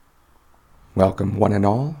Welcome, one and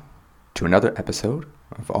all, to another episode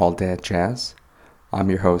of All Dad Jazz. I'm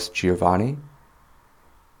your host, Giovanni,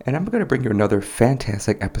 and I'm going to bring you another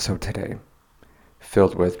fantastic episode today,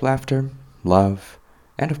 filled with laughter, love,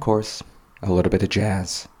 and of course, a little bit of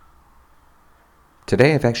jazz.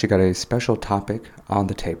 Today, I've actually got a special topic on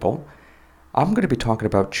the table. I'm going to be talking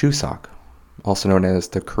about Chuseok, also known as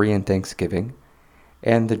the Korean Thanksgiving,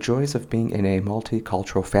 and the joys of being in a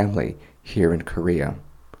multicultural family here in Korea.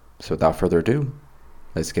 So without further ado,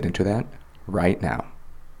 let's get into that right now.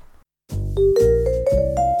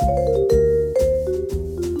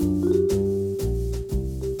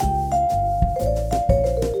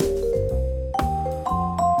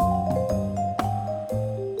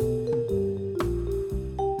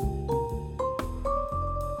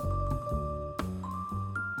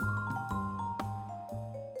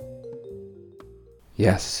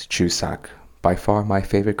 Yes, Chuseok, by far my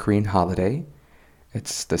favorite Korean holiday.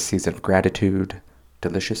 It's the season of gratitude,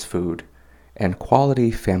 delicious food, and quality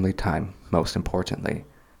family time, most importantly.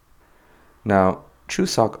 Now,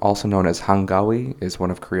 Chuseok, also known as Hangawi, is one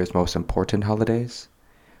of Korea's most important holidays.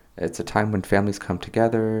 It's a time when families come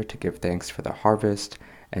together to give thanks for the harvest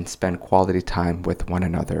and spend quality time with one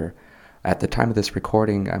another. At the time of this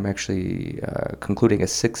recording, I'm actually concluding a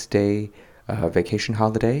 6-day vacation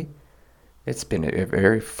holiday. It's been a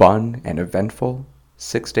very fun and eventful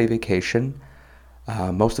 6-day vacation.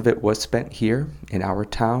 Most of it was spent here in our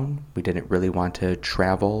town. We didn't really want to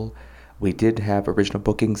travel. We did have original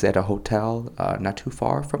bookings at a hotel not too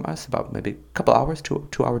far from us, about maybe a couple hours,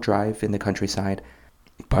 two-hour drive in the countryside.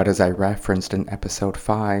 But as I referenced in episode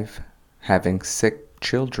 5, having sick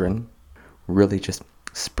children really just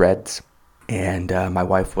spreads. And my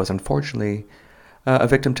wife was unfortunately a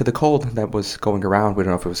victim to the cold that was going around. We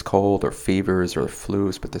don't know if it was cold or fevers or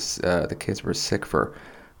flus, but the kids were sick for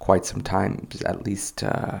quite some time, at least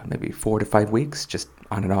maybe 4 to 5 weeks, just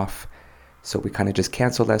on and off. So we kind of just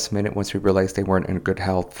canceled last minute once we realized they weren't in good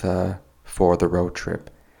health for the road trip.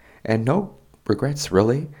 And no regrets,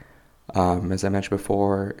 really. As I mentioned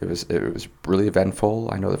before, it was really eventful.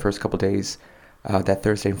 I know the first couple days, that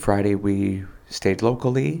Thursday and Friday, we stayed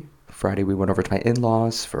locally. Friday, we went over to my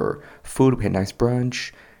in-laws for food. We had a nice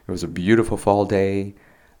brunch. It was a beautiful fall day.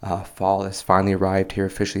 Fall has finally arrived here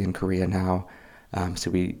officially in Korea now.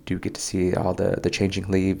 So we do get to see all the changing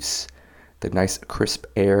leaves, the nice crisp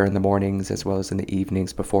air in the mornings as well as in the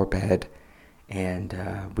evenings before bed. And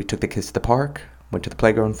we took the kids to the park, went to the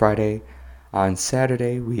playground Friday. On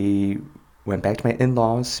Saturday, we went back to my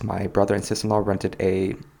in-laws. My brother and sister-in-law rented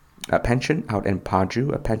a pension out in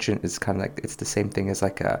Paju. A pension is kind of like, it's the same thing as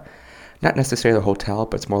like a, not necessarily a hotel,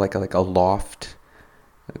 but it's more like a loft,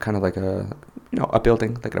 kind of like a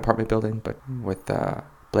building, like an apartment building, but with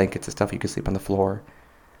blankets and stuff. You can sleep on the floor.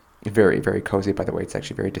 Very, very cozy, by the way. It's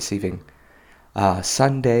actually very deceiving.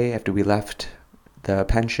 Sunday, after we left the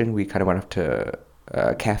pension, we kind of went up to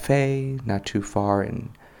a cafe, not too far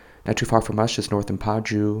from us, just north in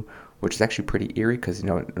Paju, which is actually pretty eerie because,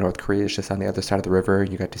 North Korea is just on the other side of the river.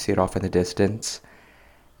 You got to see it off in the distance.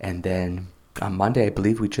 And then on Monday, I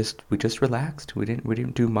believe we just relaxed. We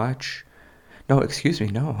didn't do much. No, excuse me,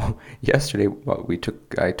 no. Yesterday,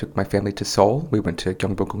 I took my family to Seoul. We went to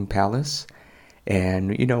Gyeongbokgung Palace.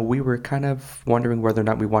 And, we were kind of wondering whether or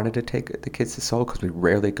not we wanted to take the kids to Seoul because we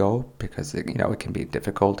rarely go because, it can be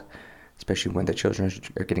difficult, especially when the children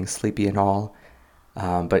are getting sleepy and all.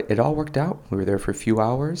 But it all worked out. We were there for a few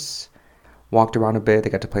hours, walked around a bit. They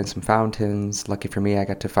got to play in some fountains. Lucky for me, I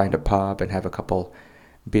got to find a pub and have a couple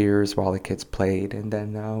beers while the kids played. And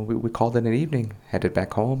then we called it an evening, headed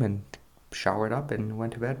back home and showered up and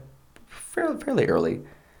went to bed fairly early.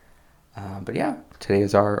 But yeah, today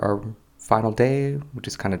is our final day. We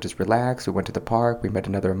just kind of just relaxed. We went to the park. We met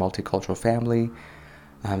another multicultural family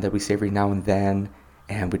that we see every now and then.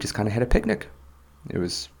 And we just kind of had a picnic. It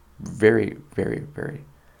was very, very, very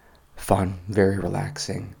fun, very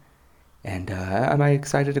relaxing. And am I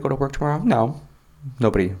excited to go to work tomorrow? No.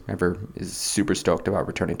 Nobody ever is super stoked about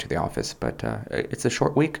returning to the office. But it's a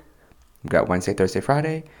short week. We've got Wednesday, Thursday,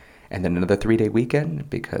 Friday. And then another 3-day weekend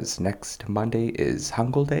because next Monday is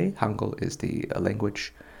Hangul Day. Hangul is the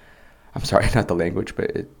language. I'm sorry, not the language, but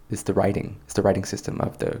it's the writing. It's the writing system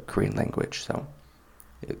of the Korean language. So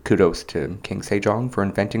kudos to King Sejong for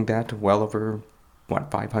inventing that well over,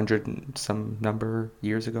 500 and some number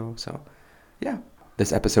years ago. So yeah,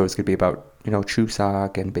 this episode is going to be about,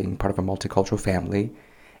 Chuseok and being part of a multicultural family.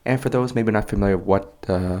 And for those maybe not familiar with what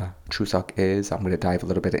Chuseok is, I'm going to dive a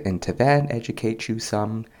little bit into that, educate you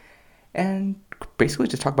some, and basically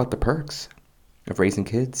just talk about the perks of raising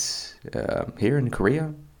kids here in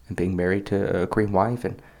Korea and being married to a Korean wife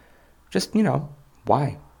and just,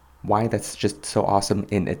 why. why that's just so awesome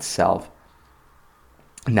in itself.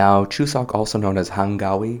 Now, Chuseok, also known as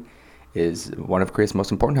Hangawi, is one of Korea's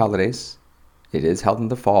most important holidays. It is held in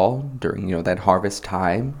the fall during, that harvest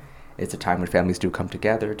time. It's a time when families do come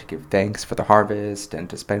together to give thanks for the harvest and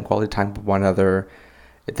to spend quality time with one another.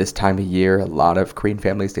 At this time of year, a lot of Korean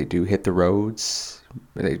families, they do hit the roads.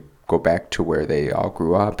 They go back to where they all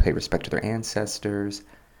grew up, pay respect to their ancestors.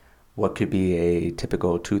 What could be a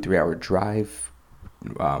typical 2-3 hour drive,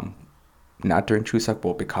 um, not during Chuseok,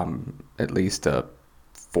 will become at least a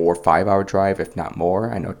 4 or 5 hour drive, if not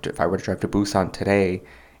more. I know if I were to drive to Busan today,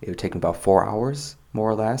 it would take me about 4 hours, more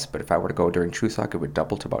or less. But if I were to go during Chuseok, it would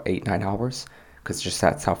double to about 8-9 hours, because just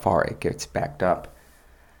that's how far it gets backed up.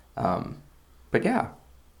 Um, but yeah,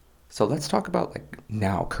 so let's talk about like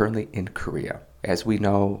now, currently in Korea. As we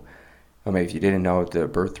know, or maybe if you didn't know, the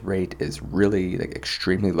birth rate is really like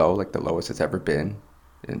extremely low, like the lowest it's ever been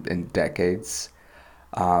in decades.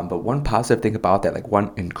 But one positive thing about that, like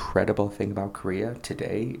one incredible thing about Korea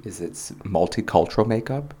today, is its multicultural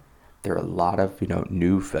makeup. There are a lot of,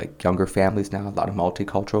 new, like younger families now, a lot of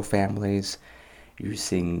multicultural families. You're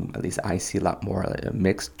seeing, at least I see a lot more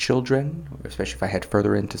mixed children, especially if I head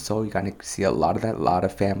further into Seoul, you kind of see a lot of that, a lot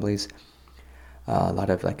of families. A lot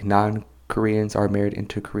of like non-Koreans are married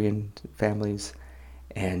into Korean families.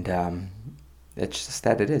 And it's just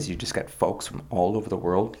that it is. You just got folks from all over the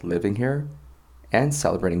world living here and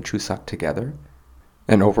celebrating Chuseok together.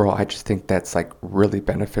 And overall, I just think that's like really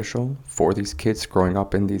beneficial for these kids growing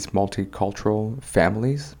up in these multicultural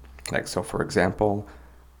families. Like, so for example,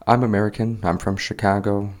 I'm American, I'm from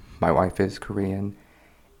Chicago, my wife is Korean,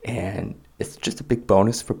 and it's just a big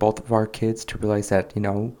bonus for both of our kids to realize that,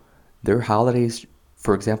 their holidays,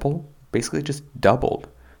 for example, basically just doubled.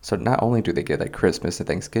 So not only do they get like Christmas and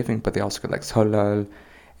Thanksgiving, but they also get like Solal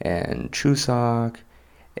and Chuseok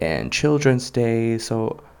and Children's Day.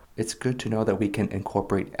 So it's good to know that we can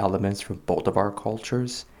incorporate elements from both of our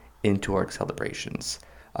cultures into our celebrations.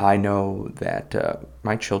 I know that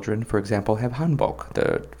my children, for example, have hanbok,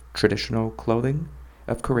 the traditional clothing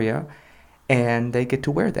of Korea, and they get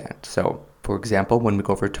to wear that. So, for example, when we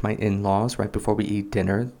go over to my in-laws right before we eat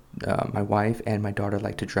dinner, my wife and my daughter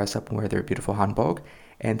like to dress up and wear their beautiful hanbok,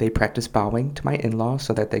 and they practice bowing to my in-laws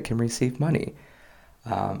so that they can receive money.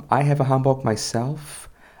 I have a hanbok myself.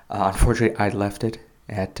 Unfortunately, I left it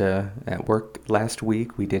at work last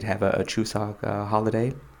week. We did have a Chuseok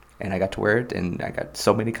holiday, and I got to wear it, and I got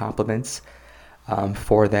so many compliments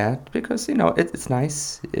for that because it's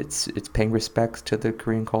nice. It's paying respects to the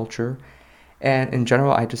Korean culture, and in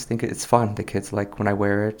general, I just think it's fun. The kids like when I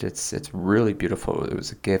wear it. It's really beautiful. It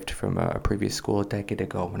was a gift from a previous school a decade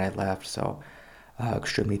ago when I left, so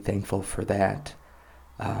extremely thankful for that.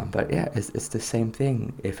 But yeah, it's the same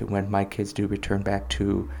thing. If and when my kids do return back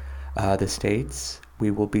to the States,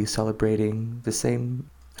 we will be celebrating the same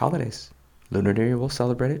holidays. Lunar New Year will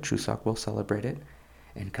celebrate it, Chuseok will celebrate it,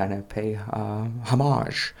 and kind of pay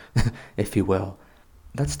homage, if you will.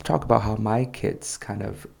 Let's talk about how my kids kind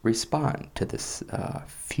of respond to this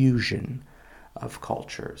fusion of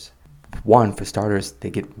cultures. One, for starters, they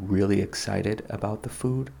get really excited about the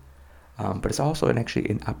food, but it's also actually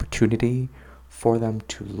an opportunity for them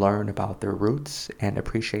to learn about their roots and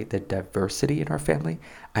appreciate the diversity in our family.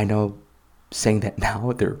 I know saying that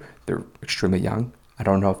now, they're extremely young. I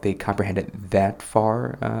don't know if they comprehend it that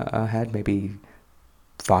far ahead, maybe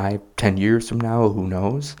 5, 10 years from now, who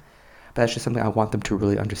knows? But that's just something I want them to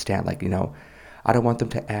really understand. Like, I don't want them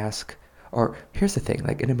to ask, or here's the thing,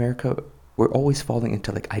 like in America, we're always falling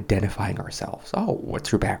into like identifying ourselves. Oh,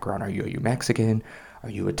 what's your background? Are you Mexican? Are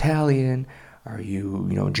you Italian? Are you,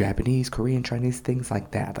 Japanese, Korean, Chinese, things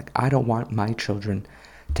like that? Like, I don't want my children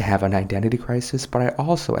to have an identity crisis, but I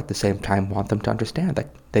also at the same time want them to understand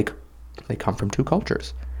that they come from two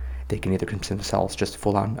cultures. They can either consider themselves just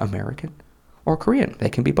full on American or Korean. They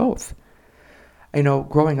can be both.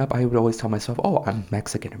 Growing up, I would always tell myself, oh, I'm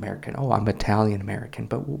Mexican American. Oh, I'm Italian American.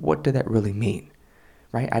 But what did that really mean?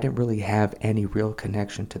 Right? I didn't really have any real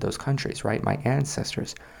connection to those countries, right? My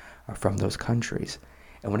ancestors are from those countries.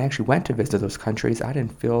 And when I actually went to visit those countries, I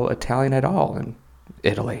didn't feel Italian at all in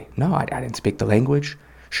Italy. No, I didn't speak the language.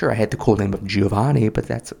 Sure, I had the cool name of Giovanni, but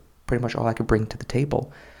that's pretty much all I could bring to the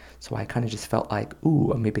table. So I kind of just felt like,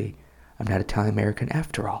 ooh, maybe I'm not Italian American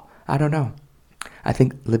after all. I don't know. I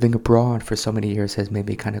think living abroad for so many years has made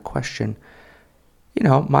me kind of question,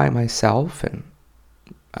 myself, and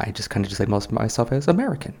I just kind of just label myself as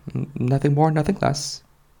American. Nothing more, nothing less.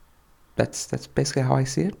 That's basically how I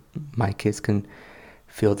see it. My kids can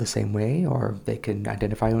feel the same way, or they can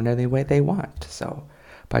identify in any way they want. So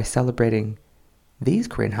by celebrating these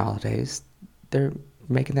Korean holidays, they're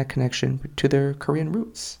making that connection to their Korean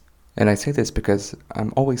roots. And I say this because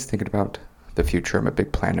I'm always thinking about the future. I'm a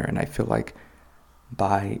big planner, and I feel like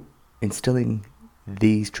by instilling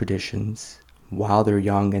these traditions while they're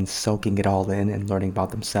young and soaking it all in and learning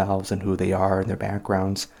about themselves and who they are and their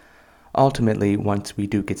backgrounds, ultimately, once we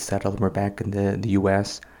do get settled and we're back in the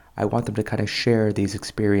US, I want them to kind of share these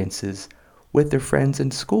experiences with their friends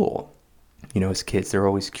in school. As kids, they're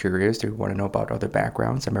always curious. They want to know about other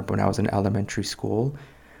backgrounds. I remember when I was in elementary school,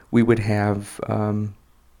 we would have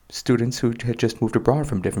students who had just moved abroad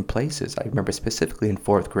from different places. I remember specifically in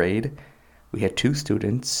fourth grade, we had two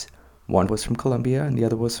students. One was from Colombia and the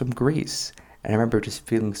other was from Greece. And I remember just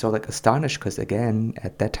feeling so astonished because, again,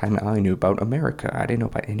 at that time I only knew about America. I didn't know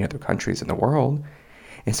about any other countries in the world.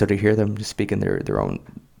 And so to hear them just speak in their own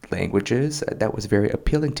languages, that was very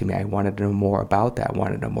appealing to me. I wanted to know more about that. I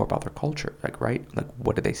wanted to know more about their culture. Right?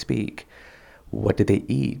 What did they speak? What did they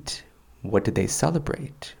eat? What did they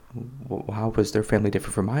celebrate? How was their family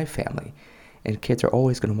different from my family? And kids are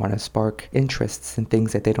always going to want to spark interests in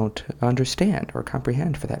things that they don't understand or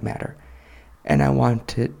comprehend, for that matter. And I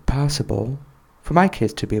want it possible for my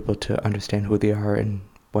kids to be able to understand who they are and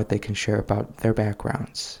what they can share about their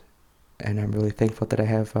backgrounds. And I'm really thankful that I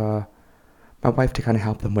have my wife to kind of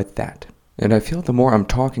help them with that. And I feel the more I'm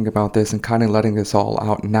talking about this and kind of letting this all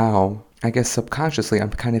out now, I guess subconsciously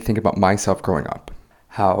I'm kind of thinking about myself growing up.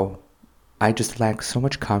 How I just lacked so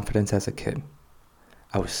much confidence as a kid.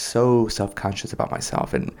 I was so self-conscious about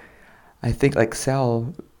myself. And I think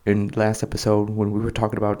Sal, in last episode, when we were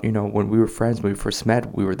talking about, when we were friends, when we first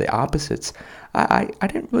met, we were the opposites. I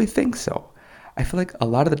didn't really think so. I feel like a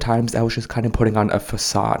lot of the times I was just kind of putting on a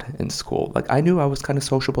facade in school. I knew I was kind of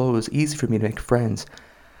sociable. It was easy for me to make friends.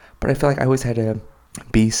 But I feel like I always had to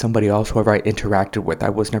be somebody else, whoever I interacted with. I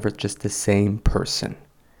was never just the same person.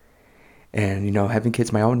 And, having kids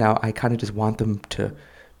of my own now, I kind of just want them to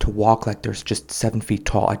walk like they're just 7 feet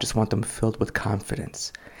tall. I just want them filled with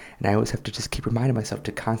confidence. And I always have to just keep reminding myself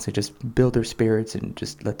to constantly just build their spirits and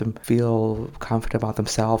just let them feel confident about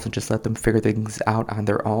themselves and just let them figure things out on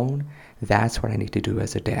their own. That's what I need to do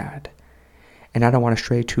as a dad. And I don't want to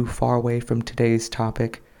stray too far away from today's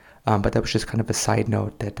topic, but that was just kind of a side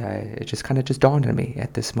note that it just kind of just dawned on me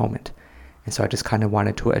at this moment. And so I just kind of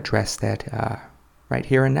wanted to address that right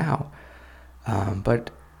here and now.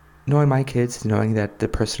 But knowing my kids, knowing that the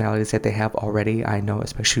personalities that they have already, I know,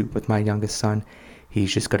 especially with my youngest son,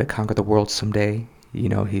 he's just going to conquer the world someday.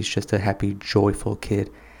 He's just a happy, joyful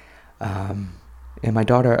kid. And my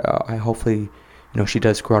daughter, I hopefully, she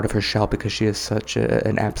does grow out of her shell because she is such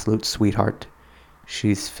an absolute sweetheart.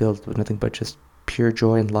 She's filled with nothing but just pure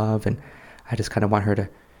joy and love. And I just kind of want her to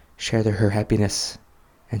share her happiness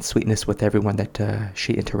and sweetness with everyone that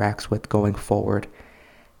she interacts with going forward.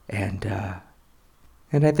 And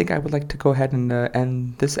I think I would like to go ahead and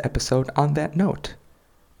end this episode on that note.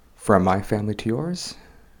 From my family to yours,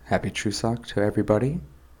 happy Chuseok to everybody.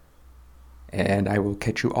 And I will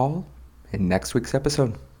catch you all in next week's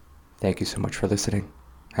episode. Thank you so much for listening.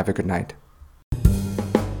 Have a good night.